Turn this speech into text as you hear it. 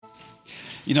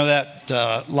You know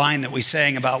that line that we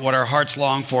sang about what our hearts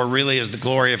long for really is the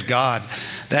glory of God.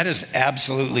 That is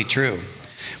absolutely true.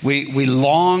 We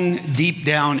long deep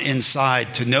down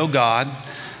inside to know God,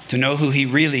 to know who he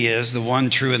really is, the one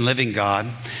true and living God.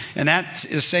 And that's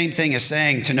the same thing as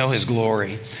saying to know his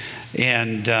glory.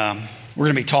 And we're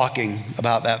going to be talking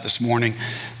about that this morning.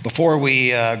 Before we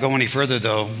go any further,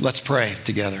 though, let's pray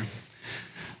together.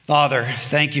 Father,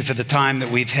 thank you for the time that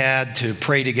we've had to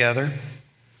pray together,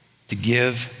 to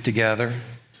give together,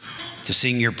 to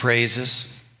sing your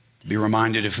praises, to be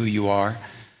reminded of who you are.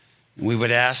 And we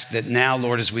would ask that now,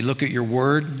 Lord, as we look at your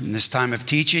word in this time of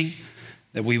teaching,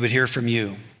 that we would hear from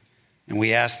you. And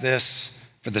we ask this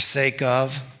for the sake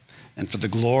of and for the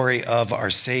glory of our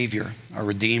Savior, our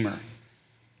Redeemer,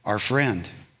 our friend,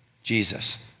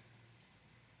 Jesus.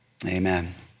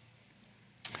 Amen.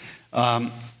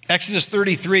 Exodus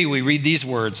 33, we read these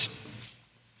words.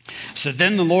 It says,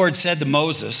 "Then the Lord said to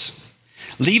Moses,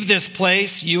 'Leave this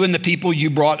place, you and the people you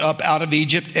brought up out of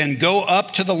Egypt, and go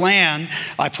up to the land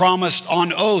I promised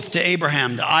on oath to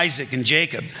Abraham, to Isaac, and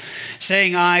Jacob,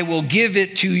 saying, I will give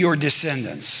it to your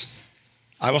descendants.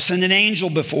 I will send an angel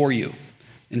before you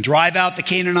and drive out the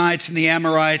Canaanites and the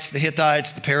Amorites, the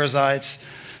Hittites, the Perizzites,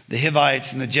 the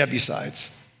Hivites, and the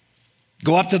Jebusites.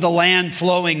 Go up to the land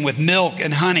flowing with milk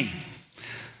and honey.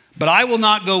 But I will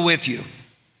not go with you,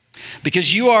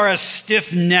 because you are a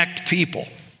stiff-necked people,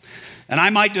 and I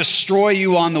might destroy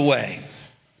you on the way.'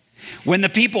 When the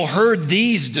people heard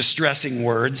these distressing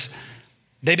words,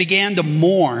 they began to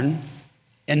mourn,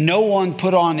 and no one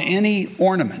put on any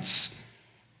ornaments.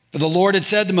 For the Lord had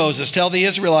said to Moses, 'Tell the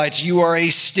Israelites, you are a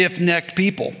stiff-necked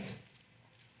people.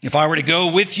 If I were to go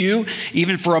with you,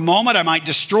 even for a moment, I might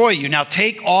destroy you. Now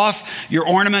take off your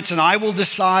ornaments, and I will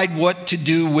decide what to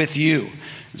do with you.'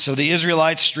 And so the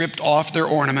Israelites stripped off their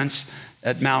ornaments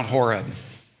at Mount Horeb."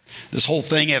 This whole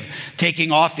thing of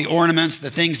taking off the ornaments, the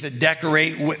things that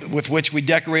decorate, with which we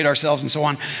decorate ourselves and so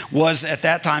on, was at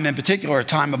that time in particular a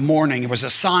time of mourning. It was a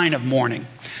sign of mourning.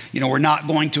 You know, we're not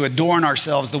going to adorn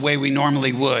ourselves the way we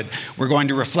normally would. We're going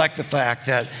to reflect the fact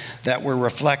that we're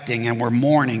reflecting and we're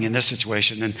mourning in this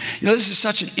situation. And, you know, this is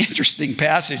such an interesting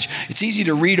passage. It's easy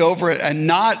to read over it and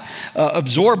not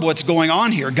absorb what's going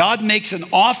on here. God makes an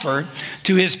offer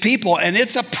to his people, and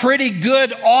it's a pretty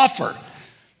good offer.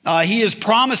 He is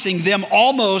promising them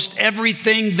almost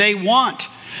everything they want.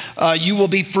 You will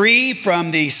be free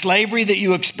from the slavery that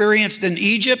you experienced in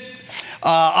Egypt.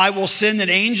 I will send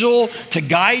an angel to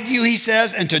guide you, he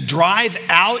says, and to drive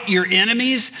out your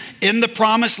enemies in the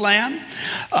promised land.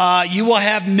 You will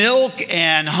have milk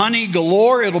and honey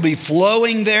galore. It'll be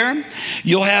flowing there.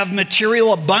 You'll have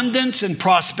material abundance and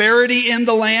prosperity in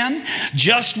the land.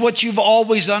 Just what you've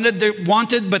always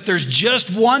wanted, but there's just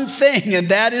one thing, and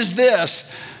that is this.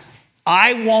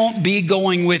 I won't be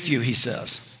going with you, he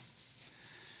says.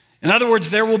 In other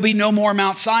words, there will be no more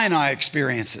Mount Sinai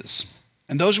experiences.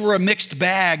 And those were a mixed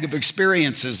bag of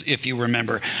experiences, if you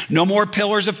remember. No more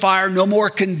pillars of fire, no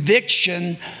more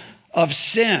conviction of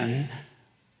sin,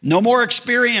 no more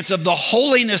experience of the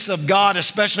holiness of God,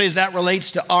 especially as that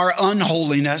relates to our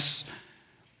unholiness.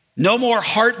 No more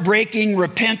heartbreaking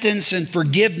repentance and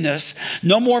forgiveness.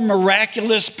 No more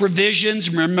miraculous provisions.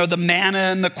 Remember the manna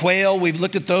and the quail? We've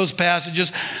looked at those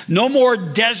passages. No more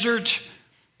desert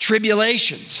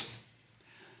tribulations.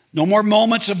 No more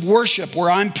moments of worship where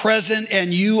I'm present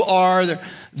and you are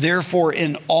therefore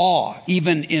in awe,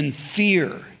 even in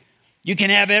fear. You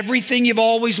can have everything you've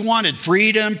always wanted: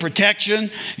 freedom, protection,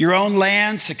 your own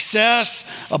land, success,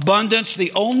 abundance.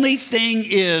 The only thing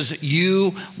is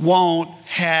you won't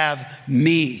have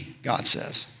me, God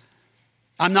says.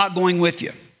 I'm not going with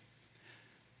you.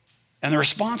 And the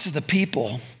response of the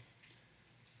people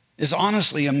is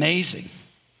honestly amazing.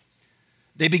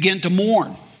 They begin to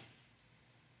mourn,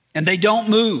 and they don't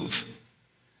move.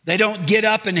 They don't get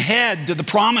up and head to the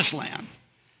promised land.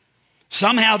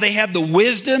 Somehow they have the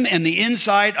wisdom and the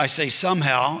insight. I say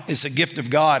somehow, it's a gift of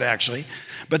God actually.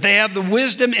 But they have the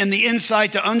wisdom and the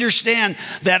insight to understand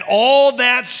that all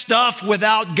that stuff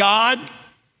without God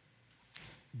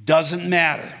doesn't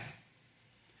matter.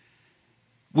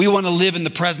 We want to live in the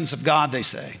presence of God, they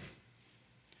say.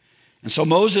 And so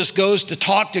Moses goes to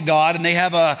talk to God, and they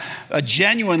have a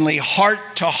genuinely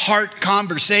heart-to-heart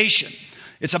conversation.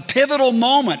 It's a pivotal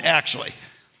moment, actually.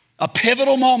 A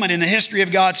pivotal moment in the history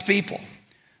of God's people.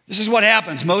 This is what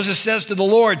happens. Moses says to the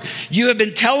Lord, "You have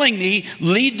been telling me,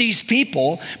 lead these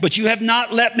people, but you have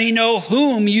not let me know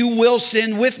whom you will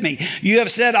send with me. You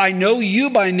have said, I know you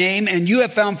by name, and you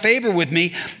have found favor with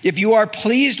me. If you are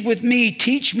pleased with me,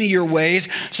 teach me your ways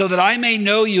so that I may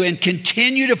know you and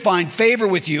continue to find favor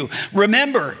with you."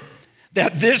 Remember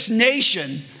that this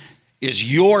nation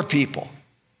is your people.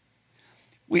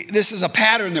 This is a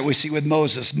pattern that we see with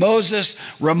Moses. Moses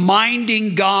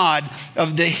reminding God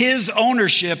of his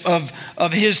ownership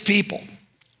of his people.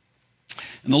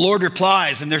 And the Lord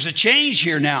replies, and there's a change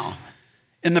here now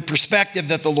in the perspective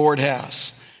that the Lord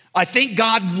has. I think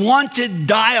God wanted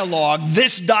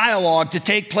this dialogue to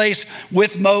take place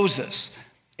with Moses.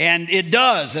 And it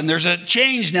does, and there's a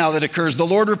change now that occurs. The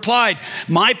Lord replied,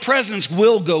 my presence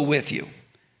will go with you,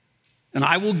 and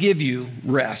I will give you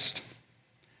rest.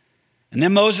 And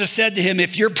then Moses said to him,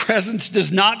 if your presence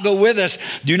does not go with us,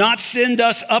 do not send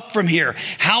us up from here.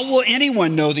 How will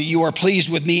anyone know that you are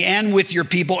pleased with me and with your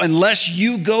people unless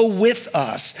you go with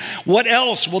us? What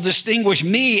else will distinguish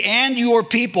me and your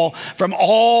people from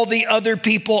all the other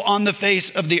people on the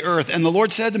face of the earth? And the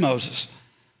Lord said to Moses,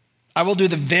 I will do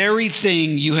the very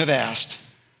thing you have asked,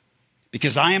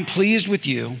 because I am pleased with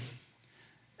you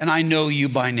and I know you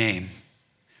by name.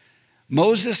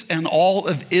 Moses and all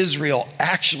of Israel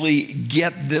actually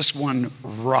get this one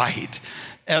right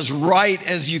as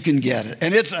you can get it.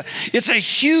 And it's a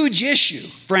huge issue,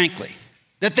 frankly,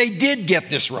 that they did get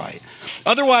this right.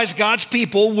 Otherwise, God's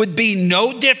people would be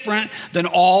no different than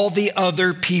all the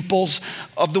other peoples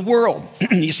of the world.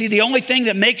 You see, the only thing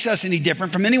that makes us any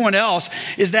different from anyone else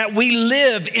is that we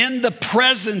live in the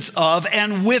presence of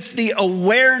and with the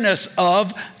awareness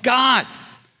of God.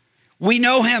 We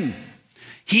know him.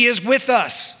 He is with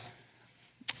us,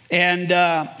 and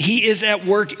he is at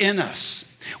work in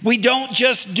us. We don't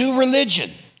just do religion.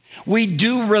 We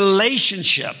do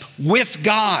relationship with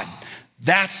God.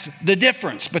 That's the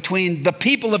difference between the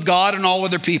people of God and all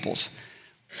other peoples.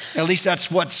 At least that's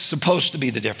what's supposed to be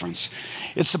the difference.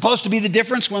 It's supposed to be the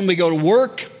difference when we go to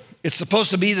work. It's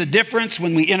supposed to be the difference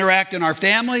when we interact in our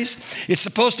families. It's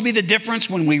supposed to be the difference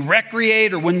when we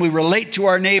recreate or when we relate to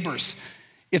our neighbors.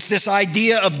 It's this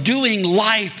idea of doing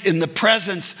life in the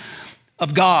presence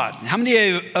of God. How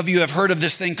many of you have heard of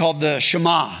this thing called the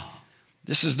Shema?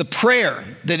 This is the prayer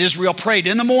that Israel prayed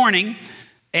in the morning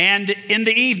and in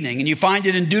the evening. And you find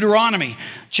it in Deuteronomy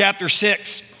chapter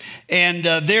 6. And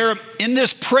there in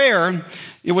this prayer,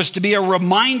 it was to be a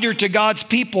reminder to God's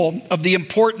people of the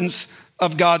importance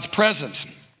of God's presence.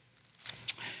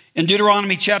 In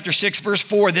Deuteronomy chapter 6, verse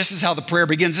 4, this is how the prayer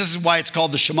begins. This is why it's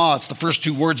called the Shema. It's the first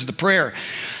two words of the prayer.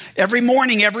 Every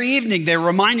morning, every evening, they're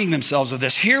reminding themselves of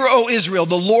this. Hear, O Israel,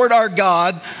 the Lord our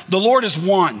God, the Lord is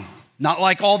one, not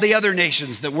like all the other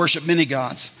nations that worship many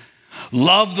gods.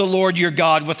 Love the Lord your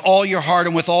God with all your heart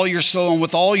and with all your soul and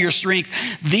with all your strength.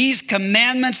 These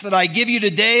commandments that I give you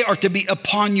today are to be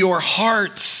upon your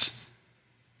hearts.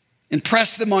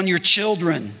 Impress them on your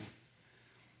children.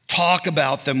 Talk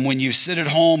about them when you sit at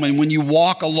home and when you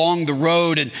walk along the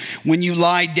road and when you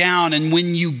lie down and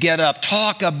when you get up.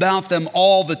 Talk about them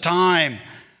all the time.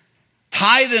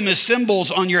 Tie them as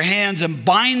symbols on your hands and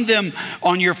bind them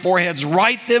on your foreheads.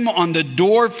 Write them on the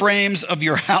door frames of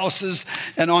your houses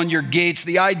and on your gates.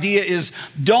 The idea is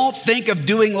don't think of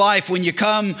doing life when you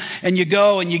come and you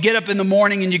go and you get up in the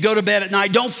morning and you go to bed at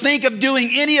night. Don't think of doing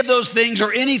any of those things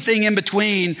or anything in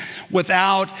between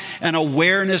without an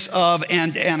awareness of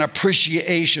and an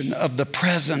appreciation of the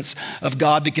presence of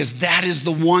God, because that is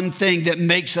the one thing that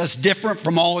makes us different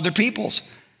from all other peoples.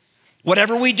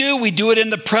 Whatever we do it in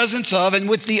the presence of and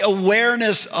with the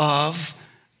awareness of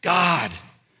God.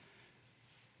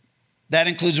 That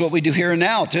includes what we do here and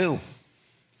now, too.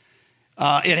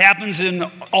 It happens in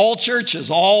all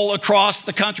churches, all across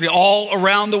the country, all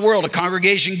around the world. A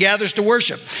congregation gathers to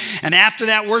worship. And after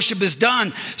that worship is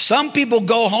done, some people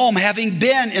go home having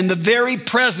been in the very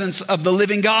presence of the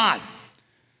living God.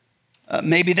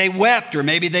 Maybe they wept, or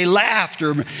maybe they laughed,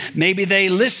 or maybe they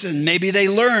listened, maybe they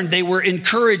learned, they were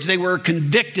encouraged, they were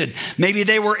convicted, maybe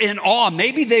they were in awe,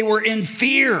 maybe they were in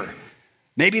fear,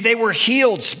 maybe they were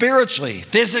healed spiritually,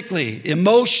 physically,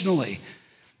 emotionally.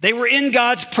 They were in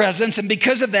God's presence, and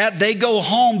because of that, they go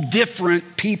home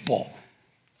different people,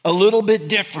 a little bit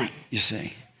different, you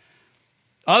see.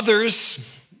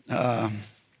 Others,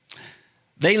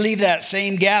 they leave that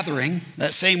same gathering,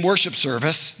 that same worship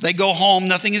service. They go home,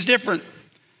 nothing is different.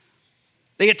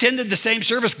 They attended the same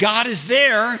service. God is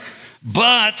there,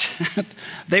 but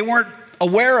they weren't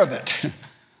aware of it,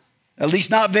 at least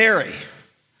not very.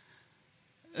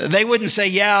 They wouldn't say,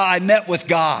 yeah, I met with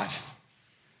God.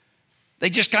 They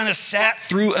just kind of sat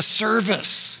through a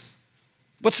service.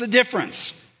 What's the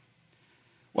difference?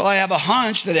 Well, I have a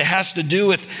hunch that it has to do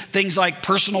with things like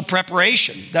personal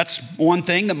preparation. That's one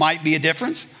thing that might be a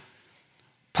difference.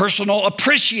 Personal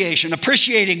appreciation,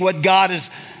 appreciating what God is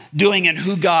doing and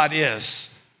who God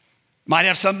is. Might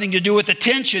have something to do with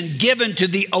attention given to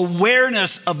the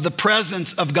awareness of the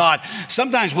presence of God.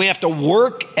 Sometimes we have to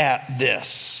work at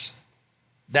this.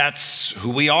 That's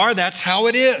who we are. That's how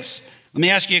it is. Let me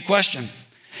ask you a question.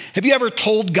 Have you ever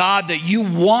told God that you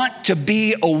want to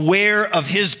be aware of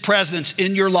his presence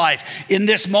in your life, in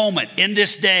this moment, in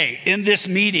this day, in this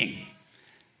meeting?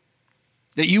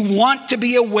 That you want to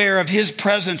be aware of his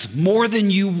presence more than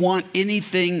you want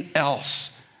anything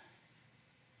else.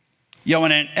 You know,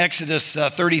 in Exodus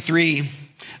 33,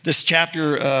 this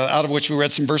chapter out of which we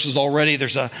read some verses already,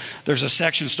 there's a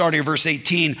section starting at verse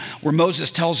 18 where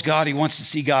Moses tells God he wants to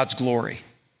see God's glory.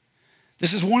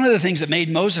 This is one of the things that made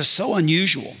Moses so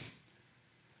unusual.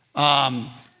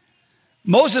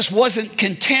 Moses wasn't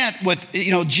content with,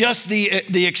 just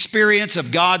the experience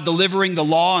of God delivering the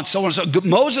law and so on and so on.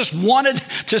 Moses wanted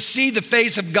to see the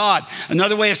face of God.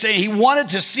 Another way of saying he wanted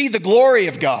to see the glory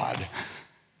of God.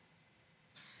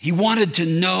 He wanted to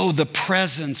know the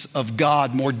presence of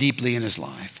God more deeply in his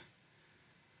life.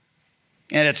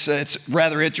 And it's a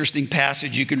rather interesting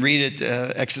passage. You can read it,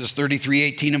 Exodus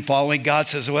 33:18 and following. God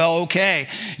says, well, okay,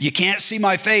 you can't see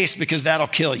my face because that'll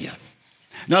kill you.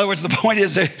 In other words, the point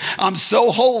is that I'm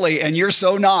so holy and you're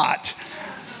so not,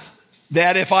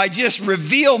 that if I just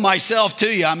reveal myself to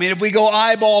you, if we go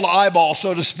eyeball to eyeball,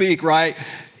 so to speak, right,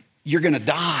 you're going to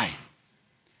die.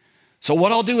 So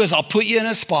what I'll do is I'll put you in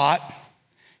a spot.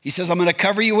 He says, I'm going to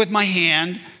cover you with my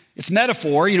hand. It's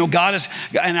metaphor, God is,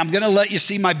 and I'm going to let you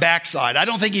see my backside. I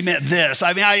don't think he meant this.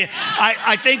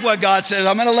 I think what God said,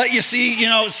 I'm going to let you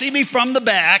see me from the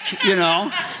back,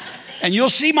 and you'll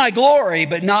see my glory,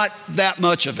 but not that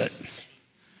much of it.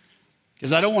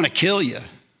 Because I don't want to kill you.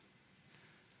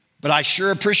 But I'm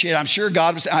sure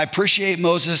God was, I appreciate,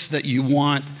 Moses, that you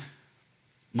want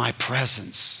my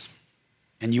presence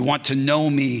and you want to know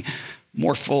me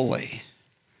more fully.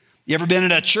 You ever been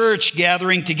in a church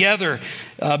gathering together,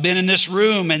 been in this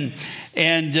room and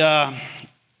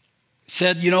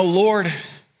said, Lord,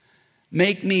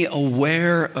 make me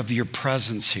aware of your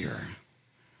presence here?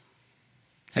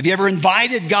 Have you ever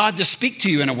invited God to speak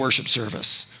to you in a worship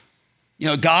service?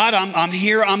 God, I'm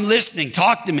here, I'm listening,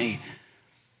 talk to me.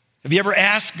 Have you ever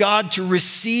asked God to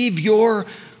receive your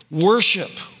worship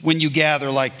when you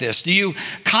gather like this? Do you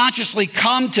consciously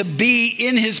come to be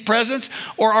in his presence,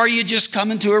 or are you just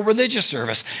coming to a religious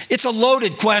service? It's a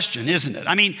loaded question, isn't it?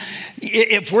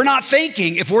 If we're not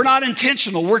thinking, if we're not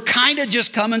intentional, we're kind of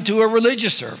just coming to a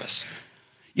religious service.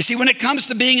 You see, when it comes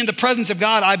to being in the presence of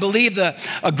God, I believe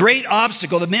a great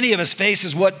obstacle that many of us face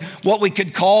is what we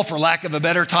could call, for lack of a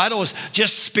better title, is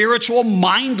just spiritual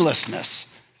mindlessness.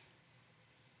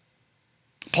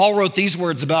 Paul wrote these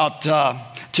words about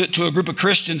to a group of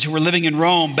Christians who were living in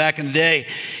Rome back in the day.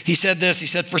 He said this, he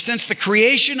said, for since the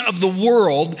creation of the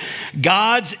world,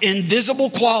 God's invisible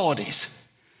qualities,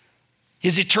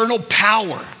 his eternal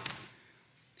power,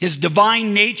 his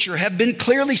divine nature have been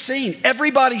clearly seen.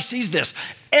 Everybody sees this.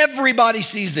 Everybody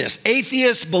sees this.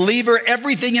 Atheist, believer,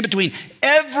 everything in between.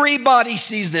 Everybody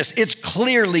sees this. It's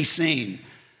clearly seen.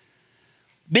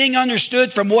 Being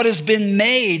understood from what has been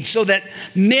made, so that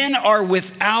men are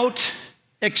without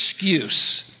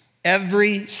excuse.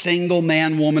 Every single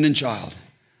man, woman, and child.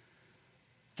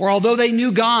 For although they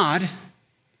knew God,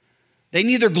 they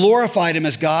neither glorified him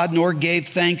as God nor gave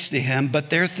thanks to him, but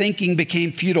their thinking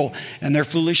became futile and their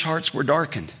foolish hearts were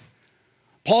darkened.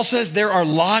 Paul says there are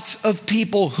lots of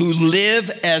people who live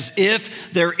as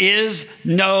if there is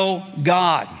no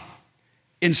God,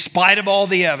 in spite of all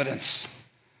the evidence.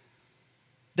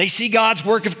 They see God's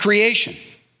work of creation.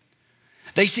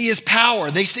 They see his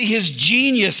power. They see his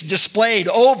genius displayed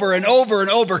over and over and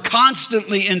over,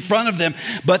 constantly in front of them,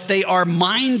 but they are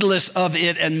mindless of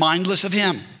it and mindless of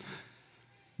him.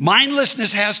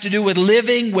 Mindlessness has to do with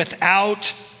living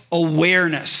without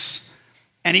awareness.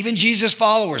 And even Jesus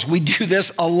followers, we do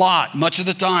this a lot, much of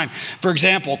the time. For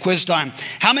example, quiz time.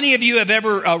 How many of you have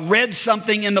ever read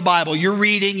something in the Bible? You're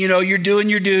reading, you're doing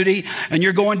your duty, and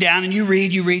you're going down and you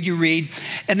read.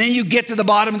 And then you get to the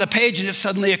bottom of the page and it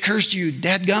suddenly occurs to you,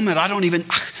 dadgummit, I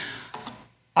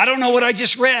don't know what I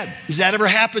just read. Has that ever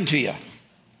happened to you?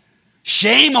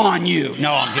 Shame on you.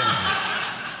 No, I'm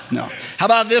kidding. No. How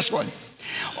about this one?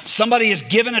 Somebody has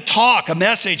given a talk, a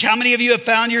message. How many of you have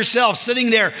found yourself sitting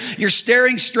there? You're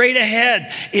staring straight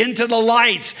ahead into the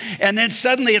lights. And then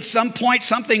suddenly at some point,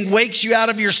 something wakes you out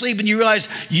of your sleep and you realize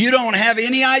you don't have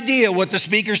any idea what the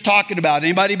speaker's talking about.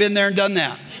 Anybody been there and done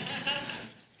that?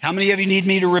 How many of you need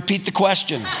me to repeat the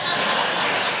question?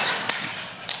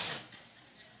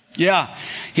 Yeah.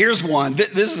 Here's one.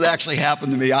 This has actually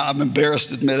happened to me. I'm embarrassed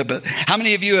to admit it, but how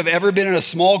many of you have ever been in a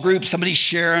small group, somebody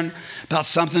sharing about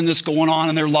something that's going on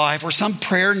in their life or some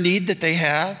prayer need that they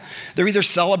have? They're either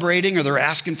celebrating or they're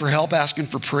asking for help, asking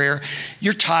for prayer.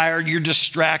 You're tired, you're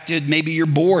distracted, maybe you're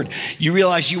bored. You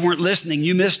realize you weren't listening,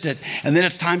 you missed it. And then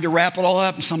it's time to wrap it all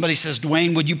up and somebody says,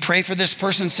 Dwayne, would you pray for this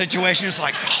person's situation? It's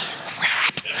like, oh, crap.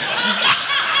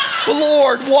 Well,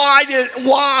 Lord, why?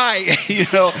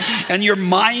 And your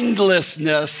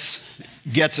mindlessness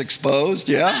gets exposed,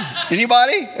 yeah?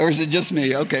 Anybody? Or is it just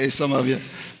me? Okay, some of you.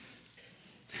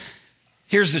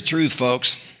 Here's the truth,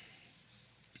 folks.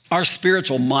 Our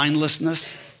spiritual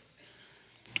mindlessness,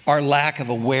 our lack of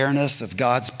awareness of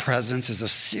God's presence is a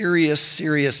serious,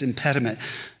 serious impediment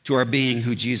to our being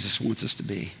who Jesus wants us to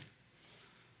be.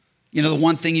 The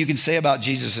one thing you can say about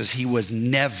Jesus is he was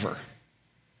never,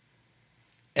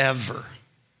 ever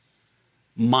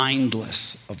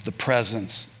mindless of the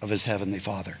presence of his heavenly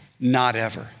Father. Not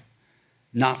ever.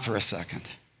 Not for a second.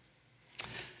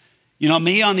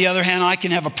 Me, on the other hand, I can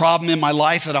have a problem in my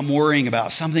life that I'm worrying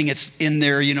about. Something that's in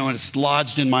there, and it's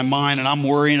lodged in my mind and I'm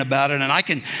worrying about it. And I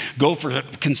can go for a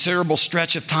considerable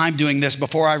stretch of time doing this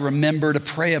before I remember to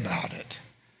pray about it.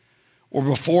 Or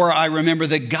before I remember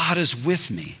that God is with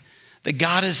me. That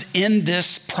God is in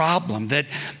this problem, that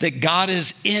God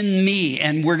is in me,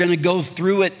 and we're going to go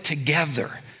through it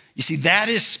together. You see, that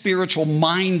is spiritual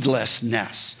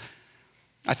mindlessness.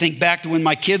 I think back to when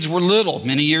my kids were little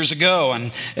many years ago,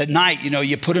 and at night,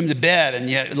 you put them to bed, and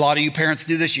a lot of you parents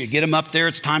do this. You get them up there,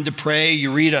 it's time to pray,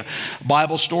 you read a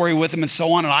Bible story with them and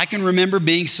so on. And I can remember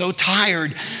being so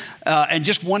tired and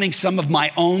just wanting some of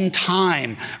my own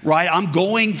time, right? I'm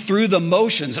going through the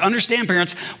motions. Understand,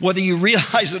 parents, whether you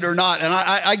realize it or not. And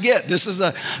I get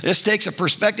this takes a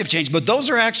perspective change, but those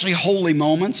are actually holy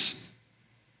moments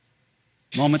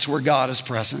where God is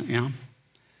present, And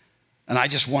I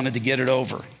just wanted to get it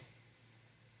over.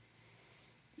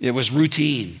 It was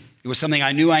routine. It was something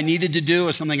I knew I needed to do. It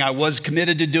was something I was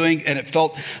committed to doing, and it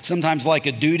felt sometimes like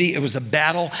a duty. It was a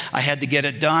battle. I had to get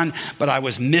it done, but I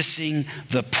was missing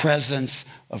the presence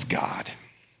of God.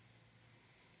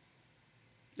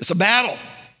 It's a battle.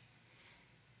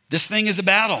 This thing is a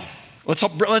battle.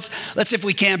 Let's if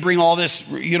we can bring all this,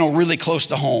 really close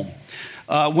to home.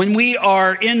 When we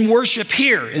are in worship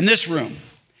here in this room,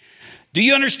 do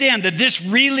you understand that this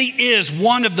really is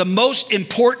one of the most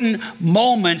important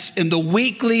moments in the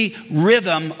weekly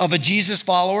rhythm of a Jesus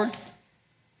follower?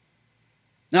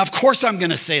 Now, of course I'm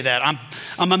going to say that.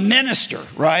 I'm a minister,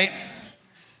 right?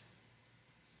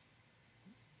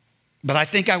 But I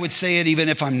think I would say it even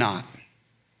if I'm not.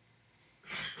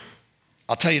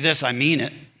 I'll tell you this, I mean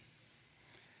it.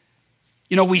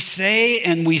 We say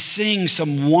and we sing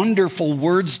some wonderful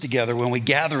words together when we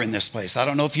gather in this place. I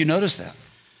don't know if you noticed that.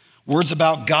 Words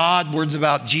about God, words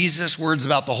about Jesus, words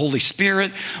about the Holy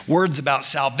Spirit, words about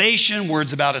salvation,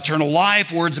 words about eternal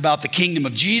life, words about the kingdom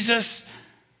of Jesus.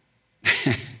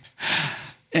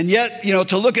 And yet,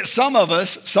 to look at some of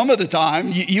us, some of the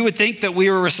time, you would think that we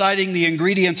were reciting the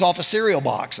ingredients off a cereal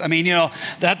box. I mean,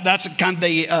 that's kind of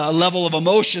the level of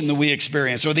emotion that we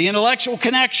experience, or the intellectual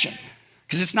connection.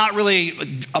 Because it's not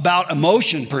really about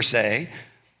emotion per se,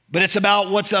 but it's about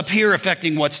what's up here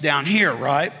affecting what's down here,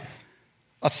 right?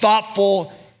 A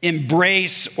thoughtful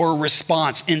embrace or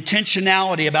response,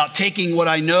 intentionality about taking what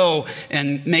I know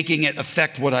and making it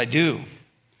affect what I do.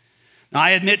 Now, I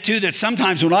admit, too, that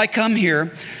sometimes when I come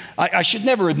here, I should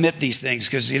never admit these things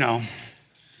because,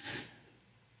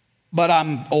 but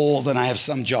I'm old and I have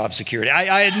some job security.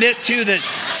 I admit, too, that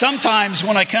sometimes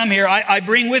when I come here, I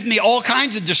bring with me all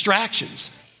kinds of distractions,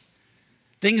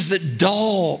 things that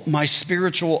dull my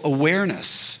spiritual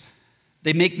awareness.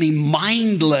 They make me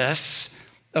mindless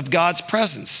of God's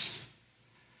presence.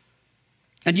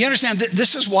 And you understand that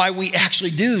this is why we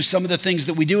actually do some of the things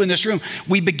that we do in this room.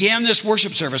 We began this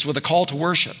worship service with a call to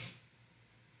worship.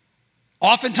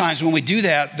 Oftentimes when we do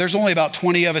that, there's only about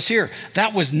 20 of us here.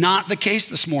 That was not the case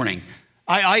this morning.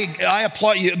 I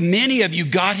applaud you. Many of you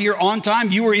got here on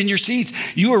time. You were in your seats.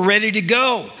 You were ready to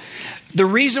go. The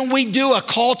reason we do a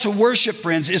call to worship,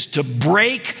 friends, is to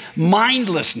break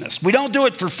mindlessness. We don't do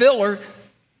it for filler.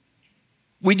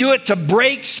 We do it to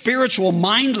break spiritual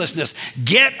mindlessness,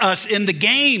 get us in the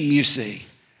game, you see.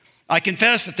 I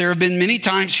confess that there have been many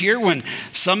times here when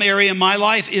some area of my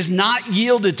life is not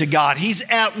yielded to God. He's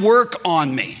at work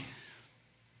on me.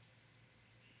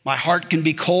 My heart can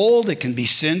be cold, it can be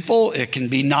sinful, it can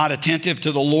be not attentive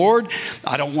to the Lord.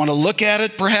 I don't want to look at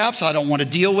it, perhaps. I don't want to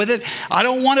deal with it. I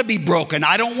don't want to be broken.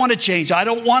 I don't want to change. I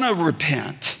don't want to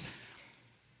repent.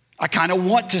 I kind of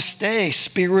want to stay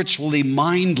spiritually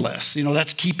mindless.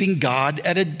 That's keeping God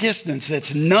at a distance.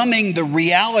 It's numbing the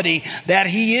reality that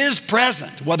he is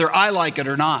present, whether I like it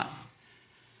or not.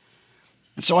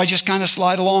 And so I just kind of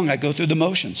slide along. I go through the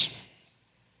motions.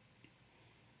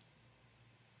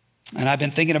 And I've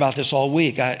been thinking about this all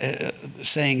week,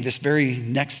 saying this very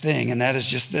next thing, and that is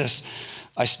just this.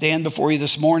 I stand before you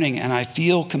this morning and I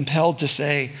feel compelled to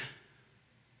say,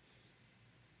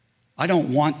 I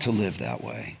don't want to live that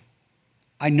way.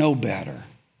 I know better.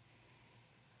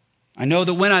 I know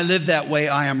that when I live that way,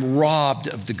 I am robbed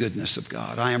of the goodness of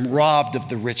God. I am robbed of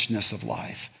the richness of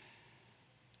life.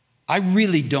 I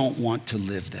really don't want to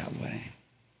live that way.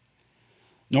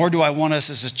 Nor do I want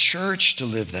us as a church to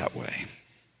live that way.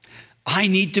 I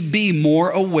need to be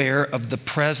more aware of the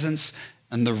presence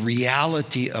and the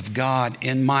reality of God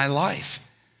in my life.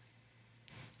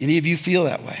 Any of you feel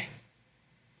that way?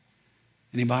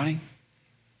 Anybody?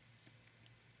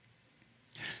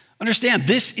 Understand,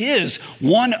 this is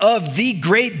one of the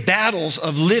great battles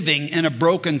of living in a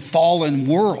broken, fallen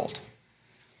world,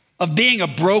 of being a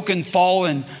broken,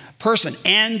 fallen person,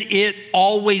 and it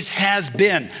always has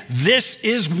been. This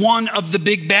is one of the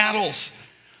big battles.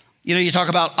 You talk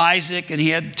about Isaac, and he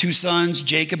had two sons,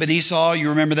 Jacob and Esau. You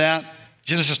remember that?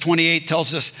 Genesis 28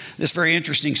 tells us this very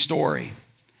interesting story.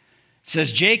 It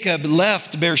says Jacob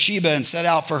left Beersheba and set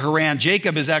out for Haran.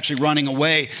 Jacob is actually running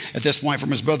away at this point from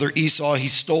his brother Esau.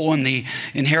 He's stolen the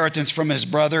inheritance from his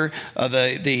brother,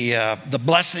 the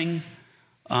blessing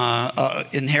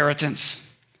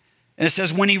inheritance. And it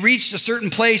says when he reached a certain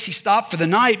place, he stopped for the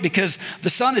night because the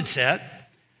sun had set.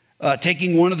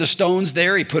 Taking one of the stones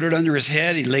there, he put it under his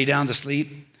head. He lay down to sleep.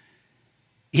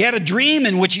 He had a dream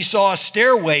in which he saw a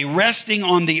stairway resting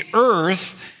on the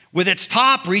earth with its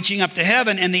top reaching up to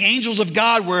heaven, and the angels of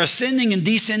God were ascending and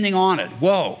descending on it.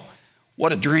 Whoa,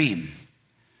 what a dream.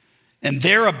 And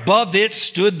there above it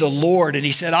stood the Lord, and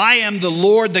he said, I am the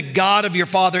Lord, the God of your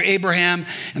father Abraham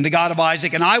and the God of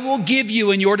Isaac, and I will give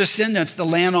you and your descendants the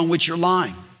land on which you're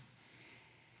lying.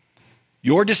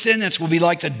 Your descendants will be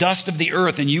like the dust of the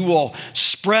earth, and you will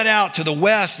spread out to the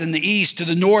west and the east, to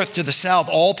the north, to the south.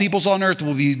 All peoples on earth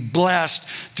will be blessed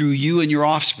through you and your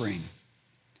offspring.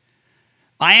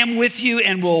 I am with you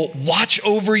and will watch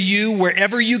over you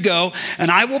wherever you go,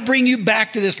 and I will bring you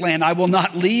back to this land. I will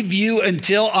not leave you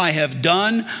until I have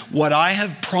done what I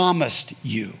have promised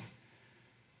you.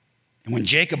 And when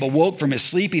Jacob awoke from his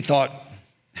sleep, he thought,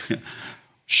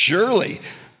 surely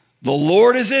the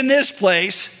Lord is in this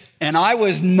place, and I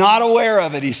was not aware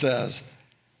of it, he says.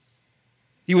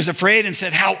 He was afraid and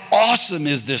said, how awesome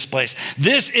is this place?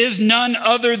 This is none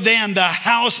other than the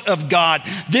house of God.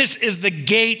 This is the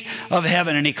gate of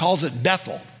heaven. And he calls it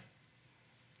Bethel,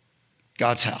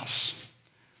 God's house.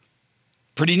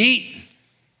 Pretty neat.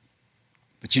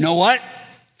 But you know what?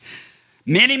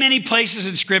 Many, many places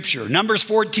in Scripture, Numbers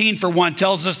 14 for one,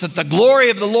 tells us that the glory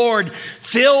of the Lord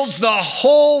fills the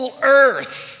whole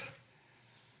earth.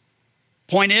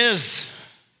 Point is,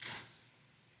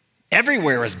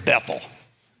 everywhere is Bethel.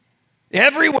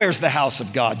 Everywhere's the house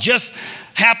of God. Just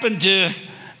happened to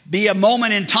be a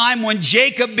moment in time when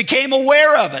Jacob became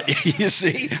aware of it, you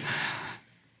see.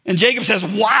 And Jacob says,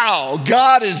 wow,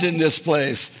 God is in this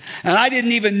place. And I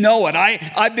didn't even know it.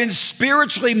 I've been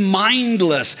spiritually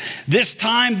mindless. This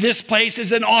time, this place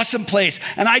is an awesome place.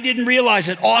 And I didn't realize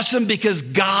it. Awesome because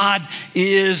God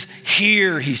is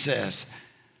here, he says.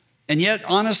 And yet,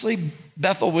 honestly,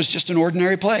 Bethel was just an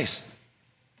ordinary place.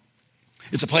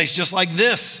 It's a place just like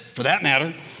this, for that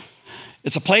matter.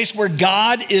 It's a place where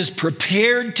God is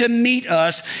prepared to meet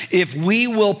us if we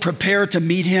will prepare to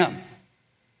meet him.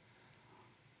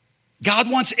 God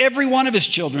wants every one of his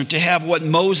children to have what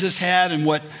Moses had and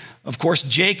what, of course,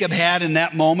 Jacob had in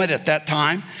that moment at that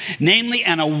time, namely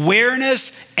an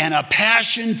awareness and a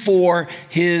passion for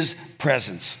his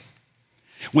presence.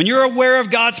 When you're aware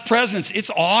of God's presence, it's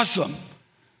awesome.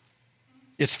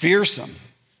 It's fearsome.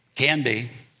 Can be.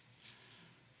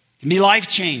 It can be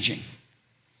life-changing.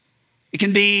 It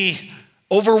can be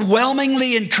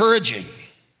overwhelmingly encouraging.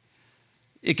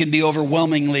 It can be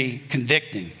overwhelmingly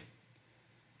convicting.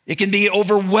 It can be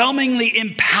overwhelmingly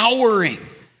empowering.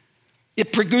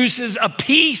 It produces a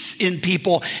peace in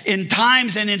people in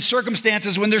times and in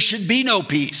circumstances when there should be no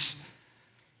peace.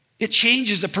 It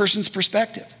changes a person's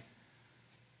perspective.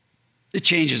 It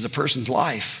changes a person's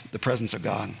life, the presence of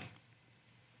God.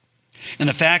 And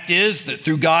the fact is that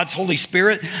through God's Holy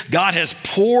Spirit, God has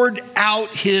poured out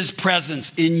his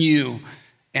presence in you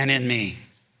and in me.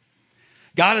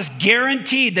 God has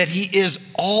guaranteed that he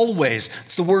is always,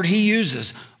 it's the word he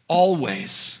uses,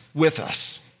 always with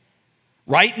us.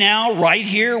 Right now, right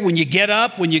here, when you get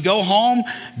up, when you go home,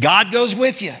 God goes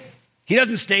with you. He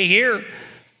doesn't stay here.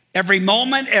 Every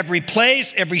moment, every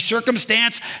place, every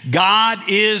circumstance, God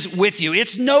is with you.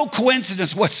 It's no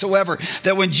coincidence whatsoever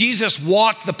that when Jesus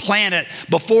walked the planet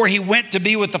before he went to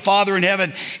be with the Father in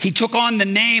heaven, he took on the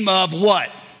name of what?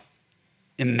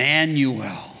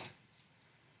 Emmanuel.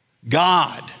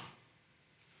 God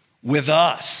with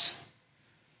us.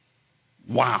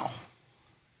 Wow.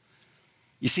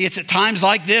 You see, it's at times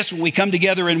like this when we come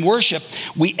together in worship,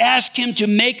 we ask him to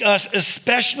make us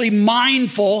especially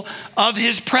mindful of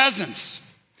his presence.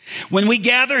 When we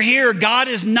gather here, God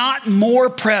is not more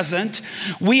present.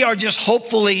 We are just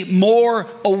hopefully more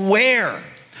aware,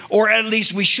 or at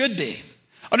least we should be.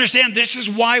 Understand, this is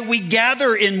why we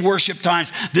gather in worship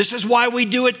times. This is why we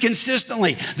do it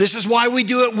consistently. This is why we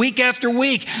do it week after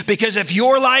week. Because if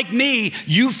you're like me,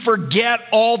 you forget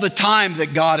all the time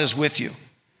that God is with you.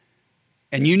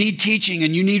 And you need teaching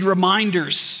and you need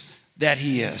reminders that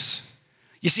he is.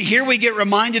 You see, here we get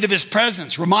reminded of his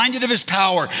presence, reminded of his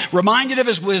power, reminded of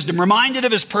his wisdom, reminded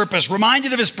of his purpose,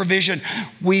 reminded of his provision.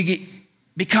 We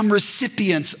become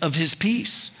recipients of his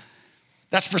peace.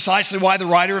 That's precisely why the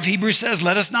writer of Hebrews says,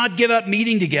 let us not give up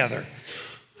meeting together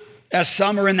as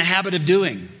some are in the habit of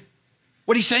doing.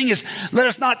 What he's saying is, let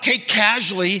us not take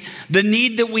casually the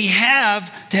need that we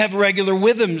have to have regular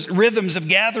rhythms of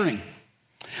gathering.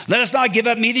 Let us not give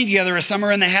up meeting together as some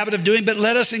are in the habit of doing, but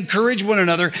let us encourage one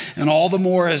another, and all the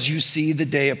more as you see the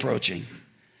day approaching.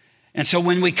 And so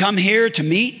when we come here to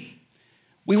meet,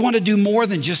 we want to do more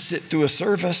than just sit through a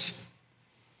service.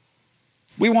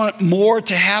 We want more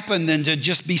to happen than to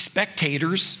just be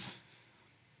spectators.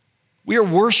 We are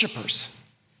worshipers.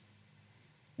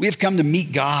 We have come to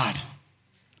meet God.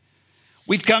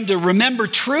 We've come to remember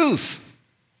truth,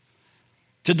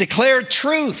 to declare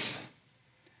truth,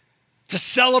 to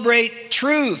celebrate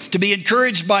truth, to be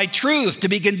encouraged by truth, to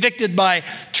be convicted by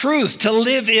truth, to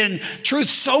live in truth.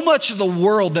 So much of the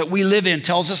world that we live in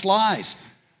tells us lies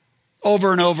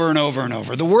over and over and over and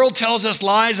over. The world tells us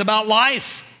lies about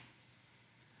life.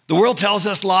 The world tells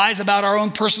us lies about our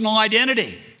own personal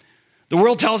identity. The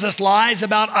world tells us lies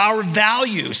about our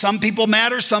value. Some people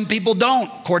matter, some people don't,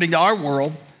 according to our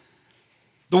world.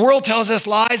 The world tells us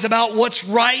lies about what's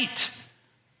right,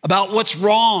 about what's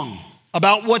wrong,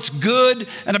 about what's good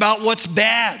and about what's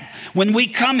bad. When we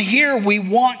come here, we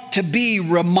want to be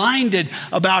reminded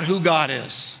about who God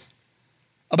is,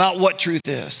 about what truth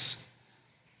is,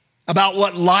 about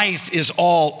what life is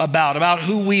all about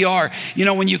who we are. You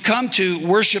know, when you come to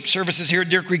worship services here at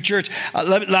Deer Creek Church,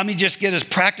 let me just get as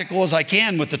practical as I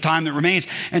can with the time that remains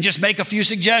and just make a few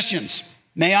suggestions.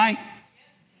 May I?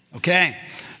 Okay.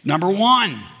 Number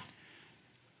one,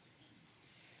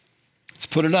 let's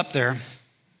put it up there.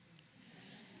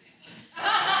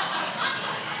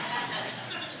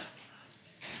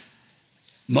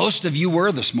 Most of you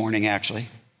were this morning, actually.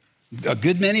 A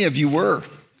good many of you were.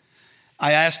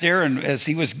 I asked Aaron as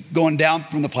he was going down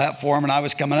from the platform and I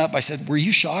was coming up, I said, were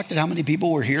you shocked at how many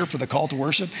people were here for the call to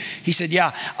worship? He said,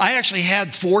 yeah, I actually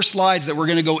had 4 slides that were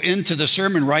going to go into the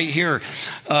sermon right here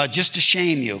just to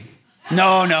shame you.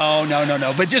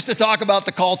 No, but just to talk about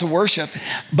the call to worship.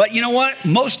 But you know what?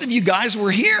 Most of you guys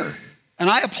were here and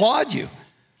I applaud you.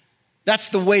 That's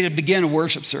the way to begin a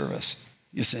worship service,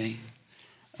 you see.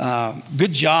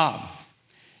 Good job.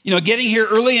 You know, getting here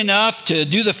early enough to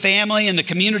do the family and the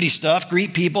community stuff,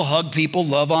 greet people, hug people,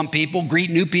 love on people, greet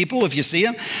new people if you see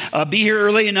them. Be here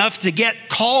early enough to get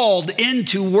called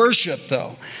into worship,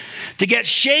 though. To get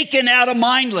shaken out of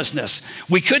mindlessness.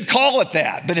 We could call it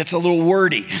that, but it's a little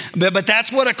wordy. But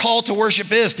that's what a call to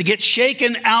worship is, to get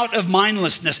shaken out of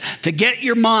mindlessness, to get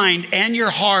your mind and your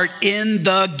heart in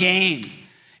the game,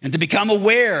 and to become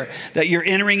aware that you're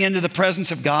entering into the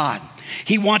presence of God.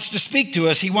 He wants to speak to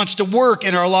us. He wants to work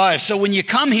in our lives. So when you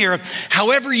come here,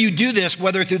 however you do this,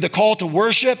 whether through the call to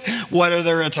worship,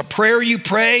 whether it's a prayer you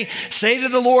pray, say to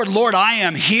the Lord, Lord, I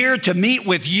am here to meet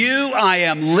with you. I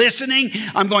am listening.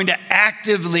 I'm going to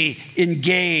actively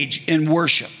engage in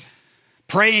worship.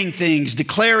 Praying things,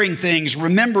 declaring things,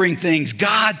 remembering things.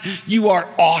 God, you are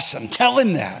awesome. Tell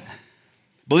him that.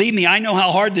 Believe me, I know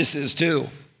how hard this is too.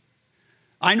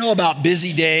 I know about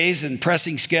busy days and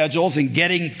pressing schedules and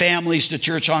getting families to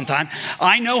church on time.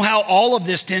 I know how all of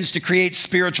this tends to create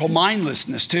spiritual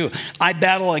mindlessness too. I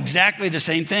battle exactly the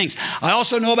same things. I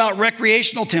also know about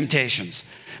recreational temptations.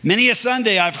 Many a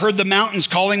Sunday I've heard the mountains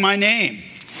calling my name,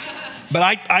 but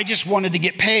I just wanted to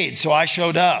get paid, so I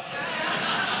showed up.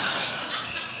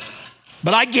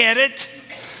 But I get it.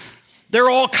 There are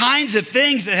all kinds of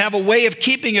things that have a way of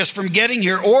keeping us from getting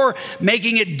here or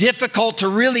making it difficult to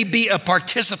really be a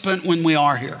participant when we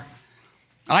are here.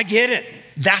 I get it.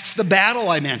 That's the battle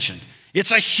I mentioned.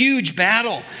 It's a huge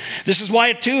battle. This is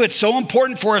why, too, it's so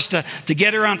important for us to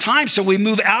get here on time, so we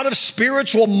move out of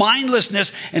spiritual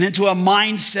mindlessness and into a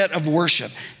mindset of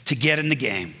worship to get in the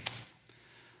game.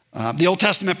 The Old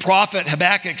Testament prophet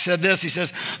Habakkuk said this. He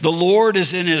says, the Lord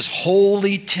is in his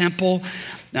holy temple.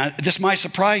 Now, this might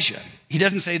surprise you. He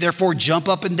doesn't say, therefore, jump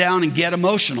up and down and get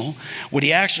emotional. What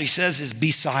he actually says is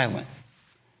be silent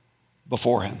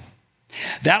before him.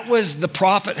 That was the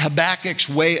prophet Habakkuk's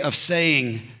way of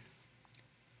saying,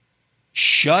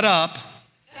 shut up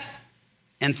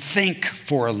and think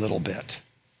for a little bit.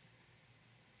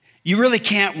 You really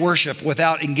can't worship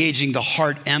without engaging the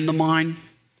heart and the mind.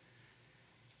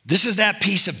 This is that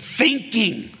piece of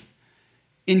thinking,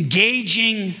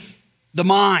 engaging the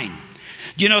mind.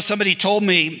 You know, somebody told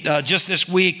me just this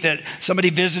week that somebody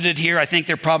visited here. I think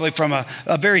they're probably from a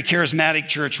very charismatic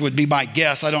church would be my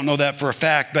guess. I don't know that for a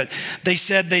fact, but they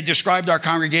said they described our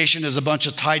congregation as a bunch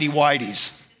of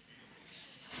tighty-whities.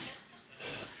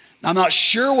 I'm not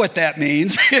sure what that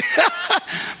means,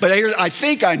 but I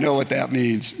think I know what that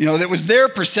means. You know, that was their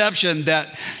perception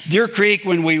that Deer Creek,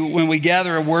 when we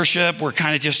gather and worship, we're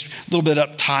kind of just a little bit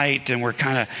uptight, and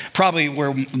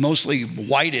we're mostly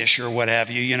whitish or what have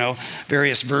you,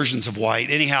 various versions of white.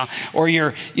 Anyhow, or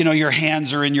your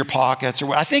hands are in your pockets, or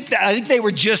what. I think they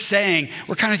were just saying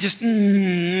we're kind of just,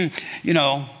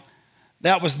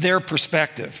 That was their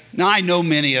perspective. Now, I know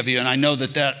many of you, and I know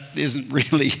that isn't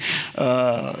really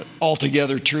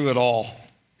altogether true at all.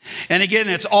 And again,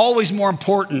 it's always more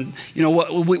important,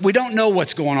 we don't know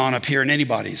what's going on up here in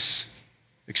anybody's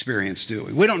experience, do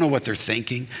we? We don't know what they're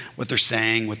thinking, what they're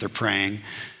saying, what they're praying.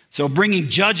 So bringing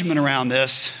judgment around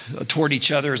this toward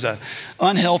each other is an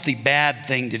unhealthy, bad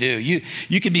thing to do.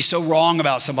 You could be so wrong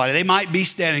about somebody. They might be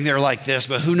standing there like this,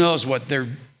 but who knows what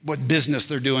business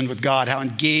they're doing with God, how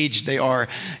engaged they are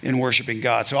in worshiping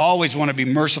God. So I always want to be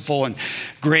merciful and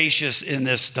gracious in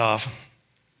this stuff.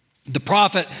 The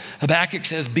prophet Habakkuk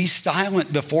says, be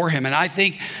silent before him. And I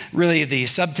think really the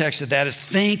subtext of that is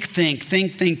think,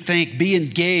 be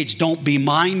engaged, don't be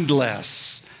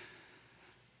mindless.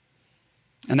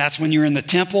 And that's when you're in the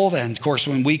temple. And of course,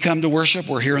 when we come to worship,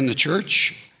 we're here in the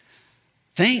church.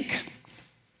 Think,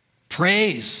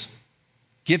 praise,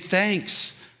 give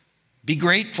thanks. Be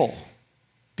grateful,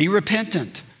 be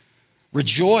repentant,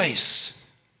 rejoice,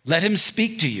 let him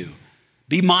speak to you.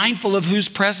 Be mindful of whose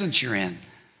presence you're in.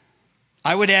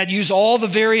 I would add, use all the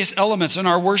various elements in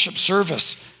our worship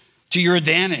service to your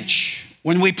advantage.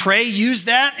 When we pray, use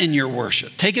that in your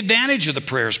worship. Take advantage of the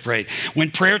prayers prayed.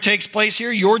 When prayer takes place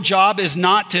here, your job is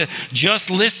not to just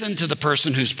listen to the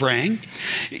person who's praying.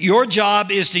 Your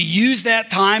job is to use that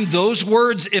time, those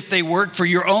words, if they work, for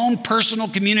your own personal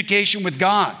communication with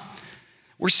God.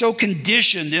 We're so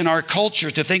conditioned in our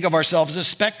culture to think of ourselves as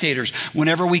spectators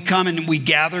whenever we come and we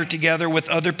gather together with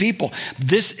other people.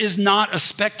 This is not a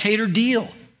spectator deal.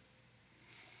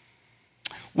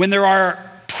 When there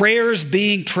are prayers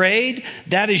being prayed,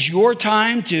 that is your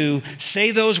time to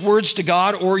say those words to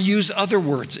God or use other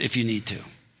words if you need to.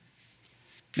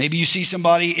 Maybe you see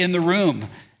somebody in the room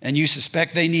and you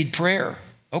suspect they need prayer.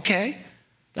 Okay,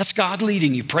 that's God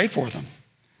leading you. Pray for them.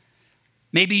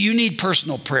 Maybe you need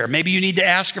personal prayer. Maybe you need to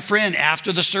ask a friend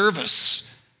after the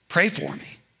service, pray for me.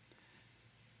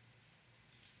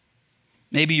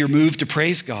 Maybe you're moved to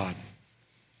praise God.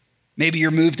 Maybe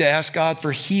you're moved to ask God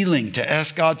for healing, to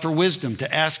ask God for wisdom,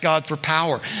 to ask God for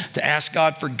power, to ask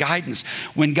God for guidance.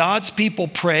 When God's people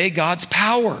pray, God's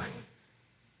power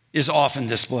is often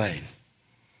displayed.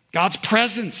 God's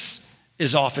presence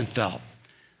is often felt.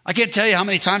 I can't tell you how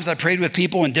many times I prayed with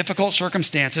people in difficult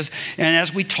circumstances, and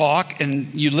as we talk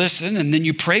and you listen and then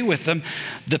you pray with them,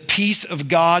 the peace of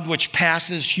God which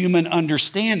passes human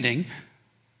understanding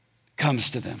comes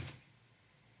to them.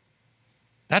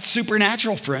 That's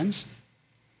supernatural, friends.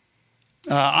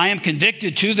 I am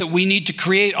convicted too that we need to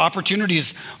create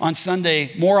opportunities on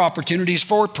Sunday, more opportunities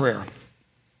for prayer.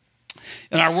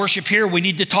 In our worship here, we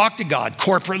need to talk to God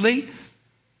corporately,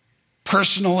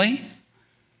 personally,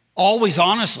 always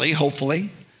honestly, hopefully,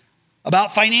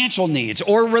 about financial needs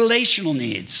or relational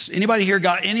needs. Anybody here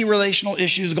got any relational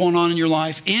issues going on in your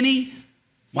life? Any?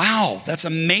 Wow, that's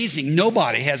amazing.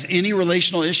 Nobody has any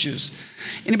relational issues.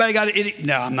 Anybody got any?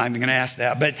 No, I'm not even going to ask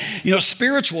that. But,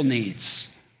 spiritual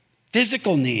needs,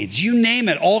 physical needs, you name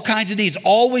it, all kinds of needs,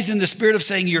 always in the spirit of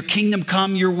saying, your kingdom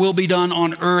come, your will be done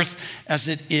on earth as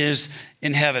it is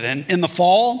in heaven. And in the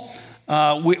fall,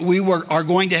 we are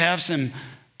going to have some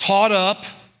taught up,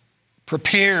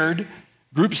 prepared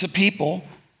groups of people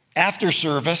after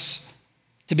service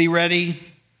to be ready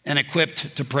and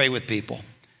equipped to pray with people.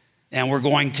 And we're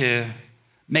going to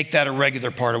make that a regular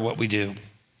part of what we do.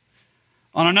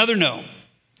 On another note,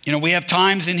 You know, we have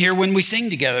times in here when we sing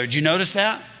together. Did you notice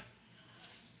that?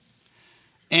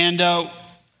 And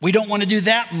we don't want to do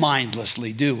that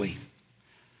mindlessly, do we?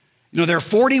 You know, there are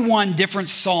 41 different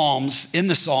psalms in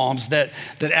the Psalms that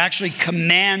actually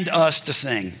command us to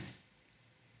sing.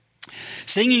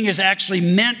 Singing is actually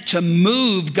meant to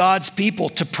move God's people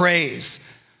to praise,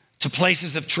 to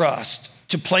places of trust,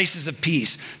 to places of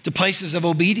peace, to places of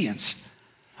obedience.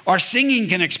 Our singing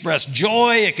can express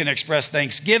joy, it can express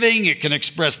thanksgiving, it can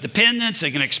express dependence,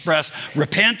 it can express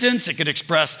repentance, it can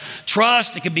express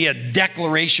trust, it can be a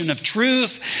declaration of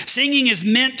truth. Singing is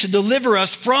meant to deliver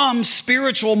us from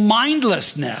spiritual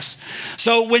mindlessness.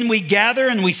 So when we gather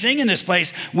and we sing in this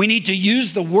place, we need to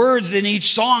use the words in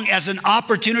each song as an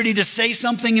opportunity to say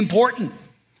something important,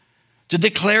 to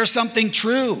declare something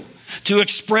true, to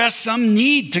express some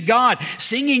need to God.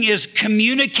 Singing is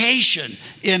communication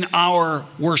in our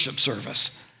worship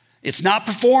service. It's not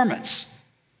performance.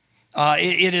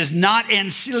 It is not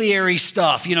ancillary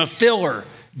stuff, filler,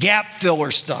 gap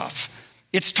filler stuff.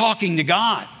 It's talking to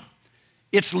God.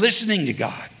 It's listening to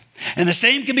God. And the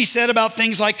same can be said about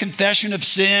things like confession of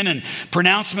sin and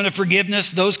pronouncement of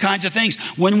forgiveness, those kinds of things.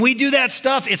 When we do that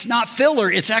stuff, it's not filler,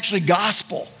 it's actually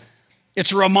gospel.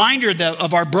 It's a reminder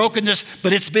of our brokenness,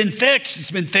 but it's been fixed.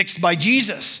 It's been fixed by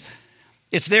Jesus.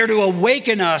 It's there to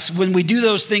awaken us when we do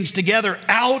those things together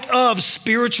out of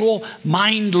spiritual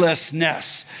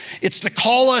mindlessness. It's to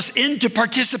call us into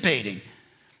participating,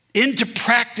 into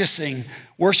practicing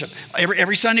worship.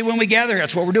 Every Sunday when we gather,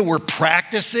 that's what we're doing. We're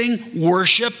practicing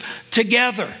worship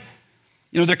together.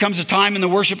 There comes a time in the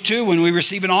worship too when we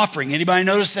receive an offering. Anybody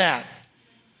notice that?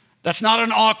 That's not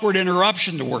an awkward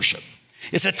interruption to worship.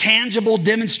 It's a tangible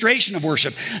demonstration of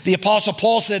worship. The Apostle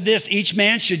Paul said this: each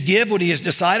man should give what he has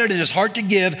decided in his heart to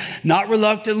give, not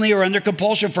reluctantly or under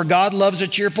compulsion, for God loves a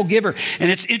cheerful giver. And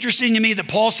it's interesting to me that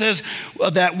Paul says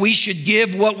that we should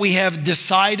give what we have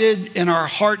decided in our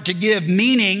heart to give,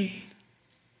 meaning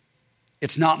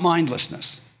it's not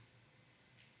mindlessness.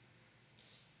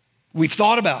 We've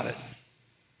thought about it,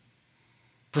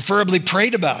 preferably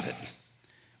prayed about it.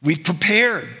 We've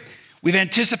prepared. We've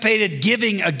anticipated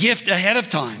giving a gift ahead of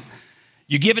time.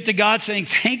 You give it to God saying,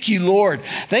 thank you, Lord.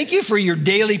 Thank you for your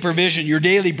daily provision, your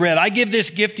daily bread. I give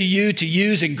this gift to you to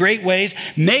use in great ways.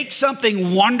 Make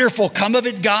something wonderful come of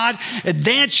it, God.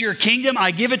 Advance your kingdom.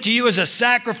 I give it to you as a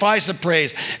sacrifice of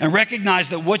praise. And recognize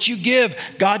that what you give,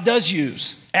 God does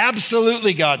use.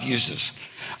 Absolutely, God uses.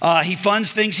 He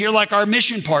funds things here like our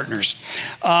mission partners,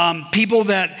 people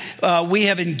that we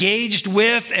have engaged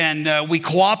with and we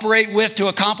cooperate with to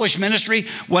accomplish ministry,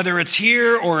 whether it's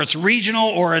here or it's regional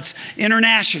or it's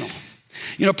international.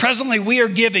 Presently we are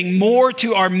giving more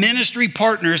to our ministry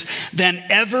partners than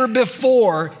ever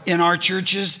before in our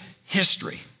church's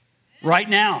history. Right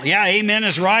now. Yeah, amen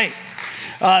is right.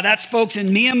 That's folks in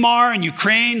Myanmar and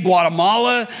Ukraine,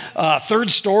 Guatemala,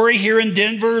 Third Story here in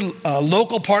Denver,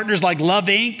 local partners like Love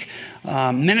Inc.,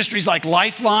 ministries like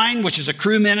Lifeline, which is a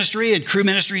Cru ministry, and Cru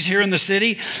ministries here in the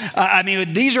city.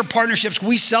 These are partnerships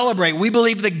we celebrate. We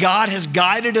believe that God has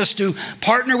guided us to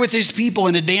partner with his people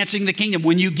in advancing the kingdom.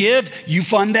 When you give, you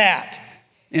fund that.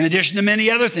 In addition to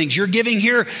many other things, your giving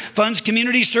here funds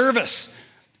community service.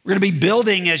 We're going to be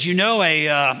building, as you know,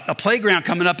 a playground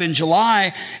coming up in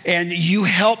July, and you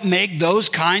help make those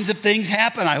kinds of things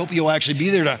happen. I hope you'll actually be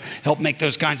there to help make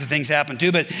those kinds of things happen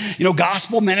too. But,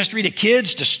 gospel ministry to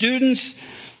kids, to students.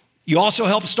 You also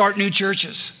help start new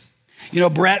churches.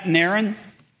 Brett and Aaron,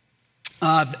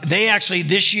 they actually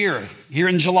this year, here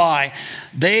in July,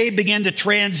 they begin to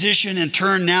transition and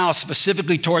turn now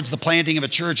specifically towards the planting of a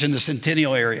church in the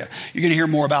Centennial area. You're going to hear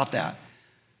more about that.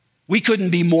 We couldn't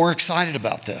be more excited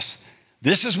about this.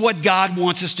 This is what God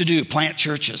wants us to do, plant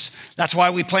churches. That's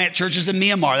why we plant churches in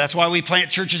Myanmar. That's why we plant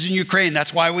churches in Ukraine.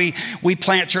 That's why we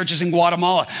plant churches in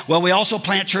Guatemala. Well, we also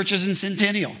plant churches in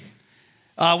Centennial.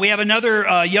 We have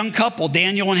another young couple,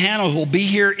 Daniel and Hannah, who will be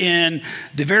here in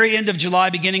the very end of July,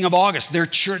 beginning of August. They're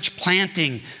church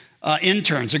planting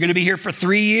interns. They're going to be here for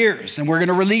 3 years, and we're going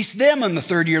to release them in the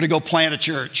third year to go plant a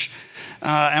church.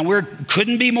 And we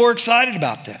couldn't be more excited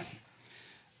about that.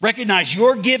 Recognize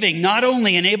your giving not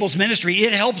only enables ministry,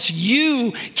 it helps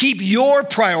you keep your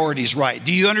priorities right.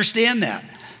 Do you understand that?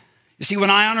 You see, when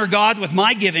I honor God with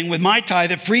my giving, with my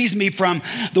tithe, it frees me from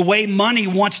the way money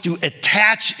wants to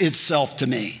attach itself to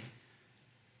me,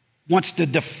 wants to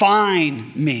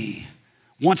define me,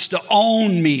 wants to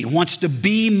own me, wants to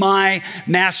be my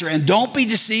master. And don't be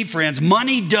deceived, friends.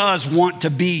 Money does want to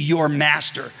be your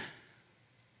master.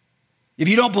 If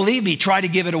you don't believe me, try to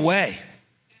give it away.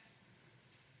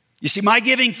 You see, my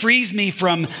giving frees me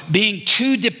from being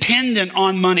too dependent dependent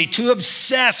on money, too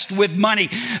obsessed with money,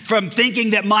 from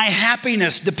thinking that my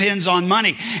happiness depends on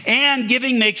money. And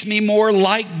giving makes me more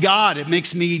like God. It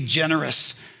makes me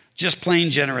generous. Just plain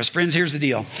generous. Friends, here's the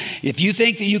deal. If you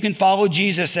think that you can follow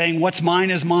Jesus saying, what's mine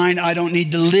is mine, I don't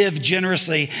need to live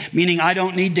generously, meaning I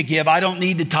don't need to give, I don't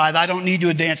need to tithe, I don't need to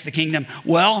advance the kingdom,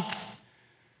 well,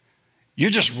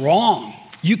 you're just wrong.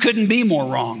 You couldn't be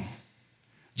more wrong.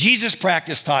 Jesus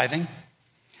practiced tithing.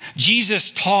 Jesus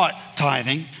taught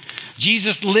tithing.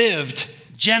 Jesus lived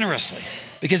generously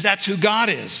because that's who God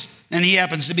is, and he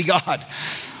happens to be God.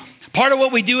 Part of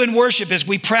what we do in worship is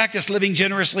we practice living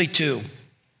generously too.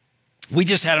 We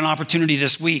just had an opportunity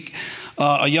this week.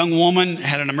 A young woman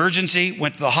had an emergency,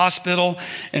 went to the hospital,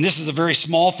 and this is a very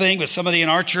small thing, but somebody in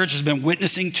our church has been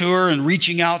witnessing to her and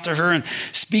reaching out to her and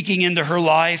speaking into her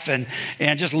life and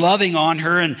just loving on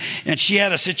her. And she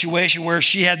had a situation where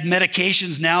she had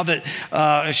medications now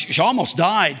that she almost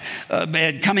died.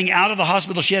 And coming out of the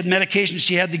hospital, she had medications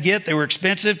she had to get. They were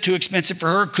expensive, too expensive for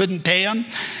her, couldn't pay them.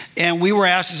 And we were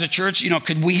asked as a church,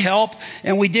 could we help?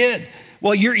 And we did.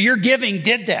 Well, your giving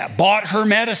did that, bought her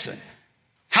medicine.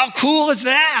 How cool is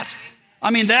that?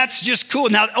 I mean, that's just cool.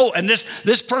 Now, and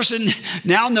this person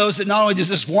now knows that not only does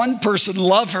this one person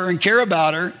love her and care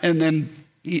about her, and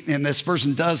this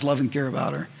person does love and care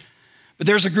about her, but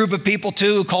there's a group of people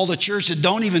too who call the church that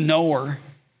don't even know her,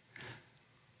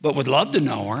 but would love to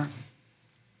know her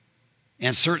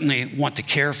and certainly want to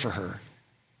care for her.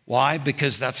 Why?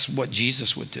 Because that's what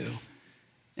Jesus would do.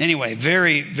 Anyway,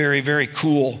 very, very, very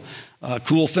cool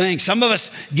thing. Some of us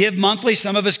give monthly,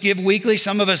 some of us give weekly,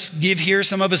 some of us give here,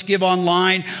 some of us give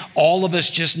online. All of us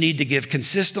just need to give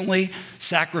consistently,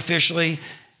 sacrificially,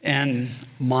 and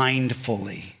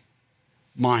mindfully.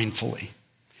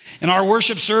 In our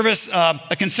worship service,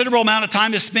 a considerable amount of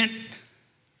time is spent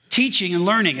teaching and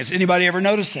learning. Has anybody ever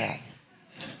noticed that?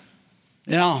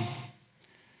 Yeah.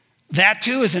 That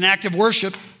too is an act of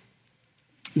worship.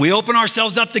 We open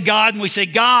ourselves up to God and we say,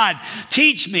 God,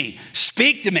 teach me,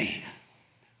 speak to me.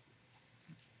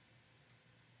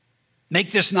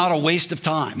 Make this not a waste of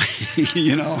time.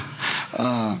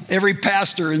 Every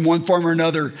pastor in one form or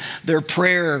another, their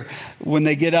prayer when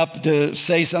they get up to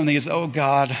say something is, oh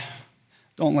God,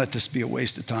 don't let this be a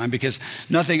waste of time, because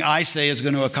nothing I say is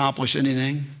going to accomplish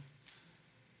anything.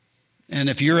 And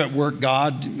if you're at work,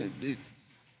 God,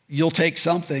 you'll take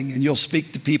something and you'll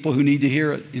speak to people who need to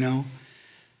hear it,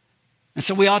 And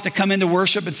so we ought to come into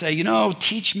worship and say,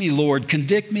 teach me, Lord,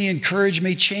 convict me, encourage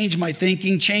me, change my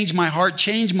thinking, change my heart,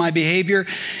 change my behavior.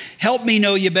 Help me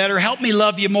know you better. Help me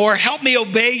love you more. Help me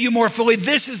obey you more fully.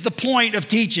 This is the point of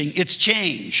teaching. It's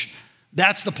change.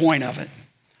 That's the point of it.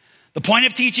 The point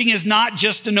of teaching is not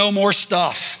just to know more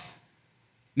stuff.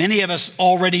 Many of us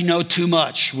already know too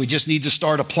much. We just need to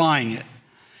start applying it.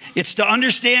 It's to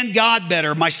understand God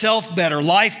better, myself better,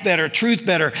 life better, truth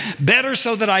better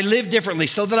so that I live differently,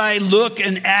 so that I look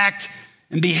and act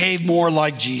and behave more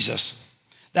like Jesus.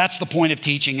 That's the point of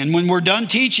teaching. And when we're done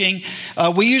teaching,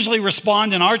 we usually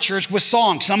respond in our church with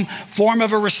song, some form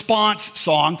of a response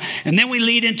song. And then we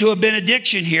lead into a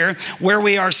benediction here where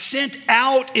we are sent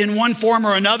out in one form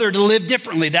or another to live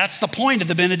differently. That's the point of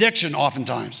the benediction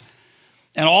oftentimes.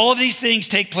 And all of these things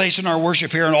take place in our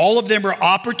worship here, and all of them are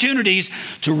opportunities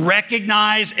to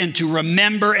recognize and to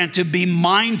remember and to be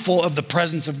mindful of the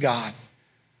presence of God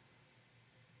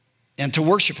and to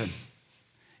worship him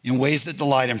in ways that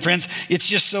delight him. Friends, it's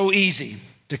just so easy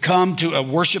to come to a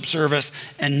worship service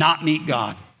and not meet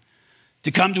God,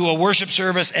 to come to a worship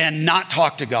service and not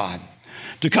talk to God,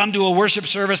 to come to a worship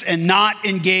service and not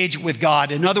engage with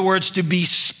God. In other words, to be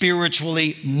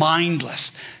spiritually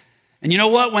mindless. And you know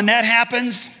what? When that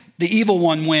happens, the evil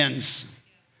one wins.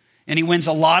 And he wins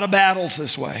a lot of battles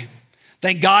this way.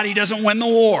 Thank God he doesn't win the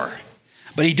war.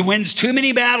 But he wins too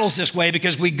many battles this way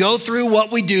because we go through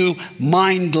what we do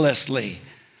mindlessly.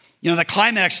 The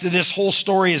climax to this whole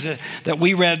story is that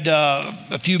we read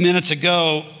a few minutes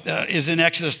ago is in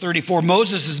Exodus 34.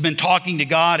 Moses has been talking to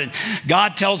God, and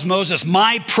God tells Moses,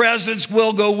 my presence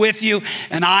will go with you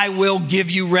and I will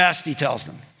give you rest, he tells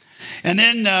them. And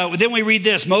then we read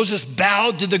this. Moses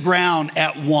bowed to the ground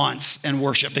at once and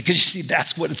worshiped, because you see,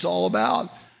 that's what it's all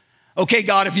about. Okay,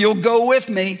 God, if you'll go with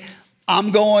me, I'm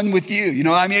going with you.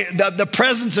 The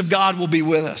presence of God will be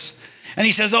with us. And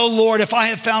he says, oh Lord, if I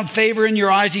have found favor in your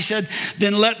eyes, he said,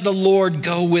 then let the Lord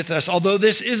go with us. Although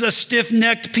this is a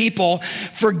stiff-necked people,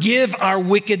 forgive our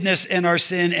wickedness and our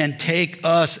sin and take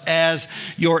us as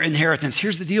your inheritance.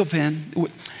 Here's the deal, Penn.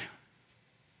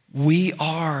 We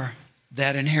are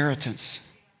that inheritance.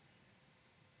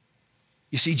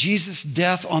 You see, Jesus'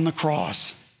 death on the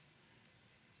cross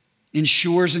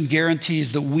ensures and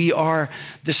guarantees that we are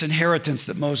this inheritance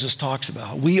that Moses talks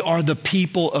about. We are the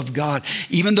people of God.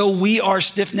 Even though we are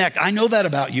stiff-necked, I know that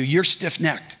about you. You're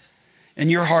stiff-necked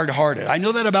and you're hard-hearted. I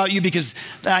know that about you because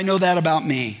I know that about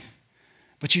me.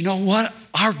 But you know what?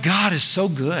 Our God is so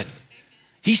good.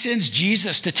 He sends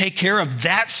Jesus to take care of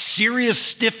that serious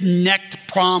stiff-necked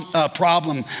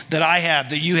problem that I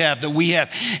have, that you have, that we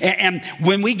have. And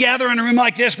when we gather in a room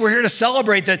like this, we're here to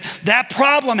celebrate that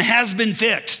problem has been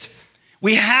fixed.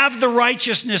 We have the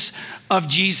righteousness of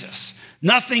Jesus.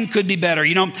 Nothing could be better.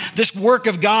 You know, this work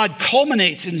of God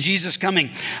culminates in Jesus coming.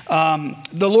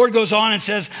 The Lord goes on and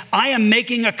says, I am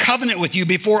making a covenant with you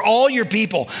before all your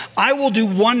people. I will do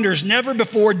wonders never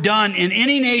before done in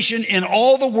any nation in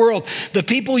all the world. The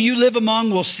people you live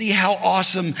among will see how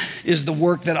awesome is the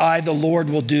work that I, the Lord,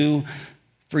 will do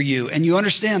for you. And you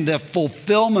understand the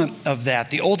fulfillment of that,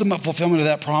 the ultimate fulfillment of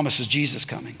that promise is Jesus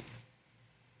coming.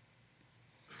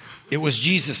 It was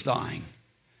Jesus dying.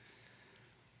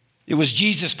 It was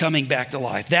Jesus coming back to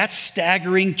life. That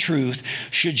staggering truth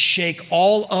should shake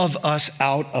all of us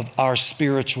out of our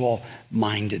spiritual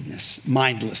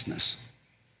mindlessness.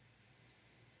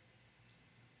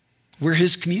 We're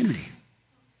his community.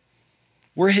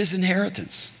 We're his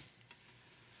inheritance.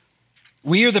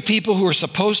 We are the people who are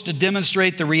supposed to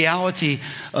demonstrate the reality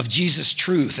of Jesus'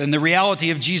 truth and the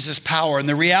reality of Jesus' power and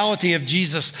the reality of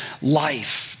Jesus'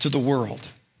 life to the world.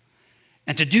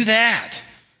 And to do that,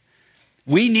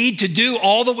 we need to do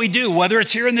all that we do, whether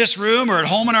it's here in this room or at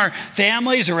home in our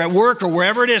families or at work or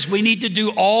wherever it is. We need to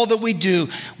do all that we do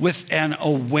with an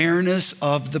awareness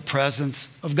of the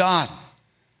presence of God.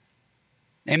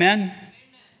 Amen?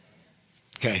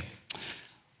 Okay,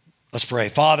 let's pray.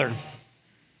 Father,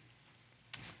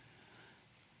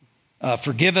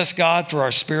 forgive us, God, for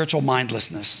our spiritual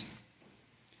mindlessness.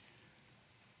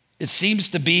 It seems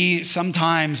to be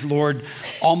sometimes, Lord,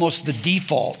 almost the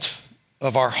default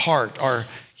of our heart, our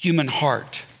human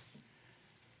heart.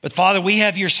 But Father, we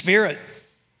have your Spirit.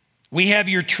 We have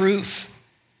your truth.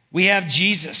 We have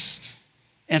Jesus.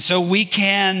 And so we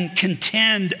can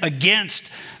contend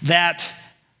against that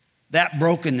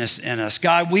brokenness in us.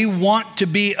 God, we want to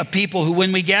be a people who,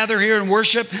 when we gather here and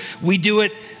worship, we do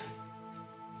it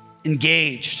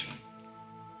engaged.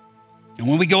 And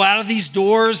when we go out of these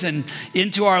doors and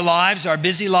into our lives, our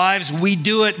busy lives, we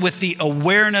do it with the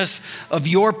awareness of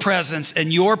your presence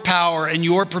and your power and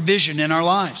your provision in our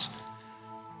lives.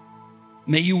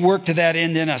 May you work to that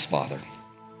end in us, Father.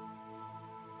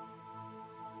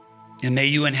 And may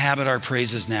you inhabit our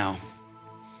praises now.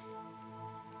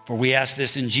 For we ask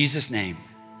this in Jesus' name.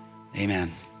 Amen.